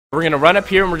We're gonna run up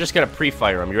here and we're just gonna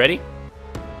pre-fire him. You ready?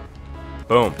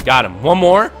 Boom. Got him. One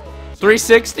more.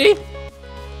 360.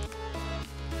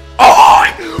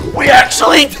 Oh! We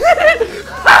actually did it!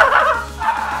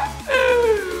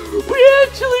 We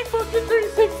actually fucking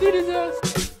 360'd his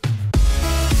ass.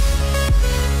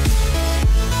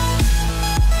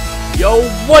 Yo,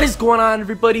 what is going on,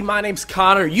 everybody? My name's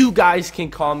Connor. You guys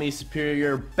can call me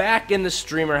Superior. Back in the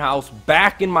streamer house,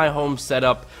 back in my home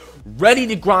setup, ready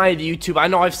to grind YouTube. I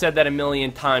know I've said that a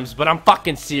million times, but I'm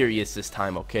fucking serious this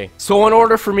time, okay? So in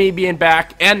order for me being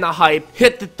back and the hype,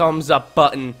 hit the thumbs up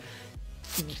button.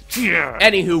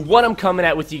 Anywho, what I'm coming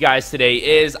at with you guys today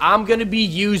is I'm going to be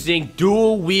using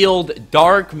dual wield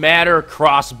dark matter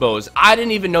crossbows. I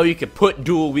didn't even know you could put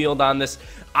dual wield on this.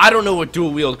 I don't know what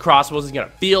dual wield crossbows is going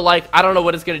to feel like. I don't know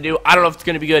what it's going to do. I don't know if it's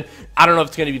going to be good. I don't know if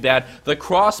it's going to be bad. The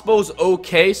crossbow's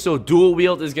okay, so dual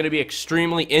wield is going to be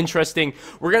extremely interesting.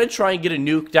 We're going to try and get a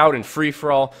nuked out in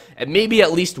free-for-all and maybe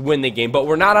at least win the game. But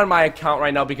we're not on my account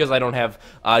right now because I don't have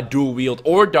dual wield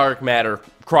or dark matter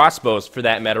crossbows for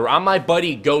that matter. I'm my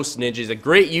buddy Ghost Ninja. He's a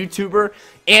great YouTuber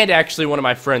and actually one of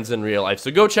my friends in real life. So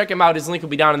go check him out. His link will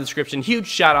be down in the description. Huge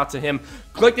shout out to him.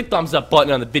 Click the thumbs up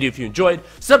button on the video if you enjoyed.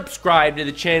 Subscribe to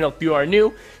the channel if you are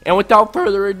new. And without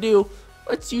further ado,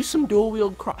 let's use some dual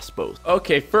wield crossbows.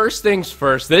 Okay, first things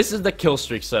first. This is the kill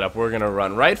streak setup we're gonna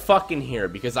run right fucking here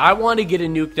because I want to get a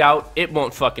nuked out. It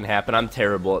won't fucking happen. I'm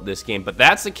terrible at this game, but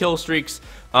that's the kill streaks.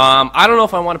 I don't know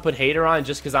if I want to put hater on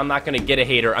just because I'm not going to get a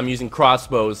hater. I'm using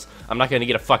crossbows. I'm not going to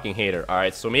get a fucking hater.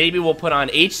 Alright, so maybe we'll put on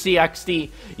HCXD,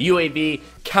 UAV,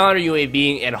 counter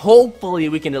UAV, and hopefully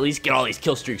we can at least get all these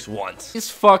kill streaks once. These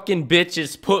fucking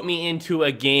bitches put me into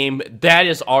a game that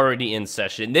is already in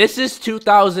session. This is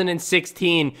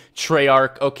 2016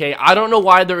 Treyarch, okay? I don't know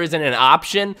why there isn't an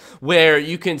option where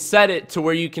you can set it to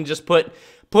where you can just put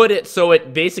it so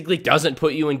it basically doesn't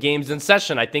put you in games in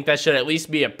session. I think that should at least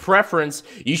be a preference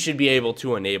you should be able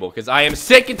to enable because I am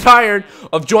sick and tired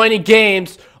of joining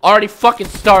games already fucking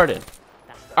started.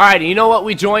 Alright, you know what?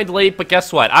 We joined late, but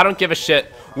guess what? I don't give a shit.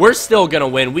 We're still gonna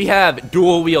win. We have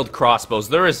dual wield crossbows.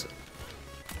 There is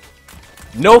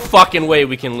no fucking way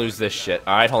we can lose this shit.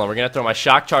 Alright, hold on. We're gonna throw my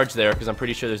shock charge there because I'm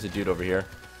pretty sure there's a dude over here.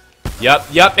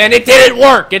 Yep, and it didn't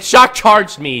work! It shock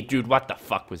charged me! Dude, what the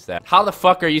fuck was that? How the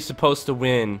fuck are you supposed to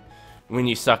win when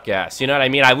you suck ass? You know what I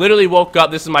mean? I literally woke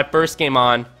up, this is my first game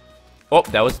on. Oh,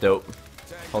 that was dope.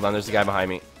 Hold on, there's a guy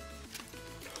behind me.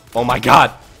 Oh my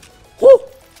god! Woo!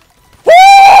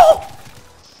 Woo!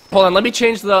 Hold on, let me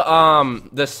change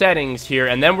the settings here,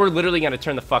 and then we're literally gonna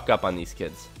turn the fuck up on these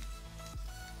kids.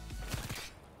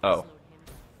 Oh.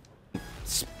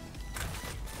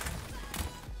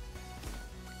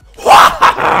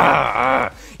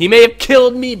 He may have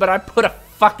killed me, but I put a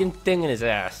fucking thing in his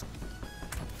ass.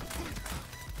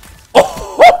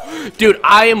 Oh, dude,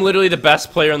 I am literally the best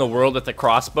player in the world at the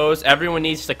crossbows. Everyone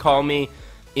needs to call me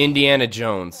Indiana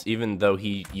Jones, even though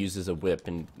he uses a whip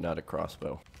and not a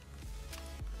crossbow.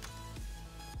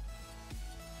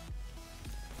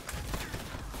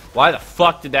 Why the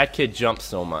fuck did that kid jump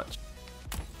so much?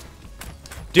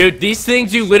 Dude, these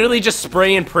things you literally just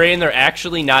spray and pray and they're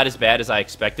actually not as bad as I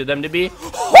expected them to be.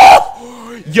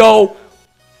 Yo,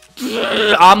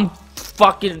 I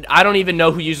don't even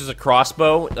know who uses a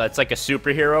crossbow. It's like a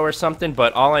superhero or something,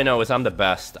 but all I know is I'm the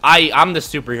best. I'm the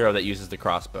superhero that uses the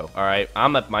crossbow, alright?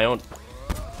 I'm at my own...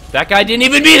 That guy didn't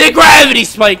even mean to gravity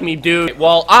spike me, dude.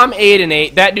 Well, I'm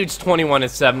 8-8. That dude's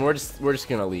 21-7. We're just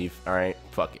gonna leave, alright?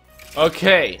 Fuck it.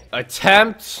 Okay,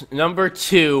 attempt number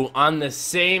 2 on the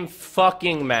same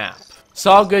fucking map. It's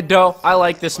all good though. I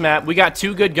like this map. We got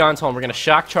 2 good guns. Hold on, we're gonna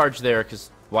shock charge there because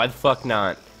why the fuck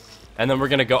not? And then we're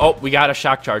gonna go. Oh, we got a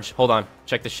shock charge. Hold on,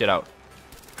 check this shit out.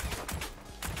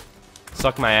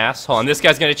 Suck my ass. Hold on, this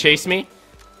guy's gonna chase me.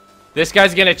 This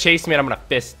guy's gonna chase me, and I'm gonna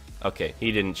fist. Okay,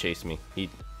 he didn't chase me.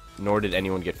 Nor did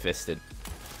anyone get fisted.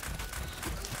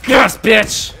 Yes,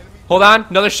 bitch. Hold on,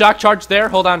 another shock charge there.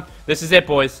 Hold on. This is it,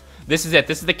 boys. This is it.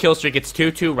 This is the kill streak. It's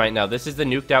 2-2 right now. This is the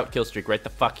nuked out kill streak right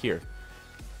the fuck here.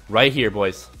 Right here,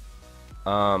 boys.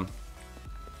 Damn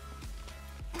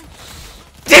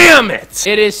it!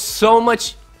 It is so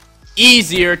much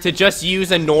easier to just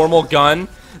use a normal gun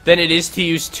than it is to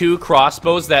use 2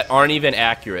 crossbows that aren't even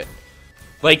accurate.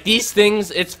 Like, these things,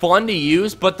 it's fun to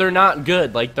use, but they're not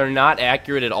good. Like, they're not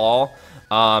accurate at all.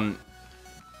 And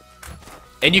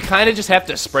you kind of just have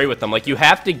to spray with them. Like, you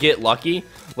have to get lucky.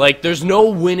 Like, there's no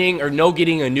winning or no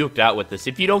getting a nuked out with this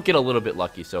if you don't get a little bit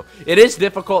lucky. So, it is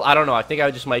difficult. I don't know. I think I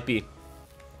just might be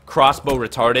crossbow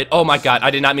retarded. Oh, my God.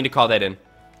 I did not mean to call that in.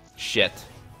 Shit.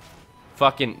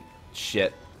 Fucking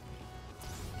shit.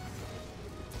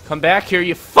 Come back here,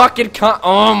 you fucking cunt.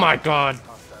 Oh, my God.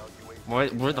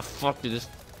 Where the fuck did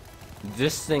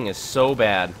this thing is so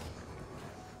bad.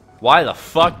 Why the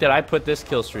fuck did I put this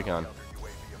kill streak on?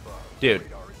 Dude.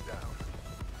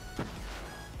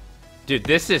 Dude,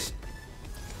 this is...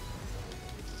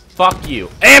 Fuck you.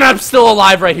 And I'm still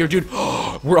alive right here, dude.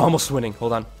 We're almost winning.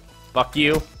 Hold on. Fuck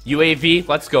you. UAV.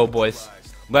 Let's go, boys.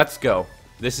 Let's go.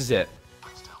 This is it.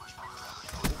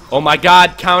 Oh my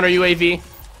god. Counter UAV.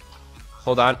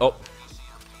 Hold on. Oh.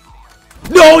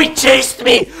 No, he chased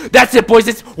me. That's it, boys.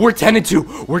 We're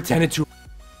 10-2. We're 10-2.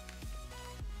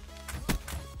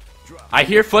 I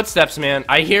hear footsteps, man.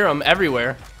 I hear them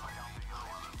everywhere.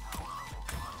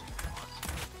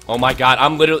 Oh my god.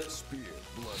 I'm literally...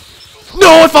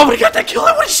 No, if I would've got that kill,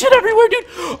 I would've shit everywhere, dude.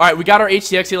 Alright, we got our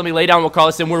HCX here. Let me lay down. We'll call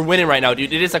this in. We're winning right now,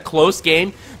 dude. It is a close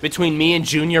game between me and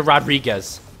Junior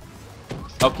Rodriguez.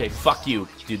 Okay, fuck you.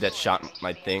 Dude, that shot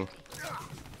my thing.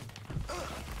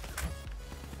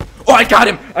 Oh, I got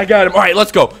him. I got him. Alright,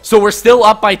 let's go. So we're still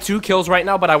up by 2 kills right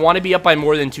now, but I want to be up by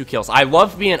more than 2 kills. I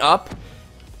love being up.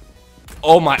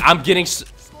 Oh my, I'm getting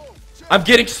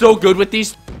so good with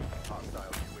these.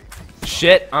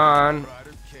 Shit on.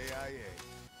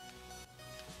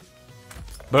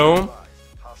 Boom.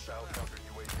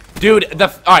 Dude,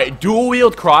 alright, dual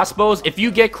wield crossbows. If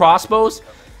you get crossbows,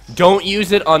 don't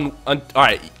use it on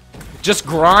alright. Just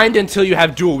grind until you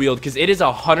have dual wield, because it is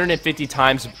 150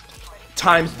 times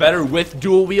better with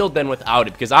dual wield than without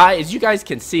it. Because as you guys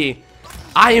can see,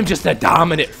 I am just a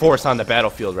dominant force on the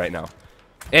battlefield right now.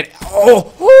 And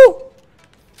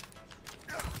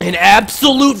an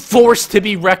absolute force to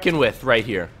be reckoned with right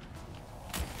here.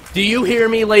 Do you hear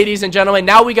me, ladies and gentlemen?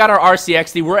 Now we got our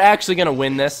RCXD. We're actually going to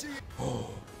win this.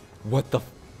 What the...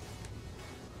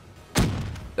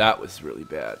 That was really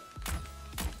bad.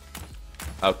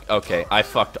 Okay, I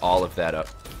fucked all of that up.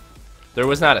 There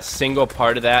was not a single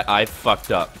part of that I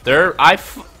fucked up.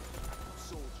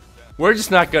 We're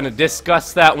just not going to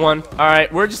discuss that one.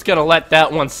 Alright, we're just going to let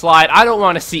that one slide. I don't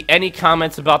want to see any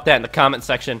comments about that in the comment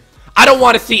section. I don't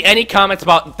want to see any comments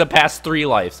about the past 3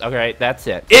 lives. Okay, that's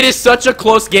it. It is such a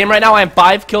close game right now. I am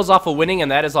 5 kills off of winning,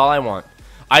 and that is all I want.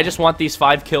 I just want these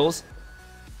 5 kills.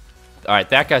 Alright,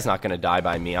 that guy's not going to die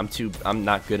by me. I'm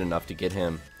not good enough to get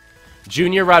him.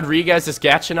 Junior Rodriguez is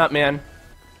catching up, man.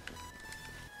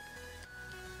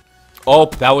 Oh,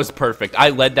 that was perfect. I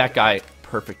led that guy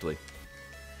perfectly.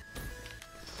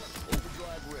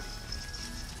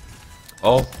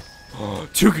 Oh.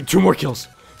 Two more kills.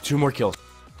 2 more kills.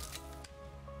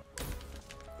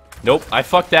 Nope, I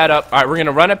fucked that up. Alright, we're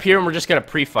gonna run up here and we're just gonna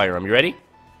pre-fire him. You ready?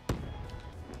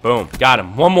 Boom, got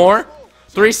him. 1 more.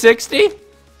 360.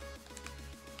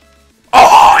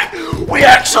 Oh, we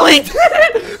actually did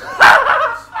it!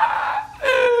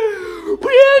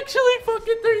 We actually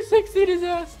fucking 360'd his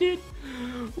ass, dude.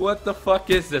 What the fuck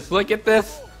is this? Look at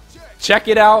this. Check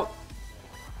it out.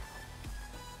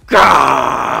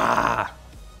 Gah!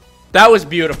 That was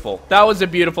beautiful. That was a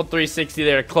beautiful 360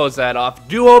 there to close that off.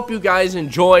 Do hope you guys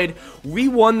enjoyed. We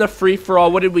won the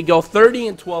free-for-all. What did we go?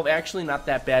 30-12. Actually, not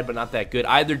that bad, but not that good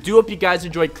either. Do hope you guys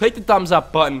enjoyed. Click the thumbs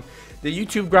up button. The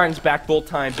YouTube grind's back full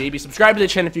time, baby. Subscribe to the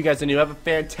channel if you guys are new. Have a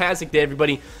fantastic day,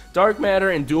 everybody. Dark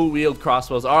Matter and dual wield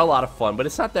crossbows are a lot of fun, but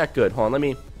it's not that good. Hold on, let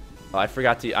me... Oh, I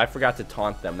forgot to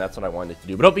taunt them. That's what I wanted to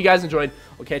do. But hope you guys enjoyed.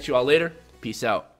 We'll catch you all later. Peace out.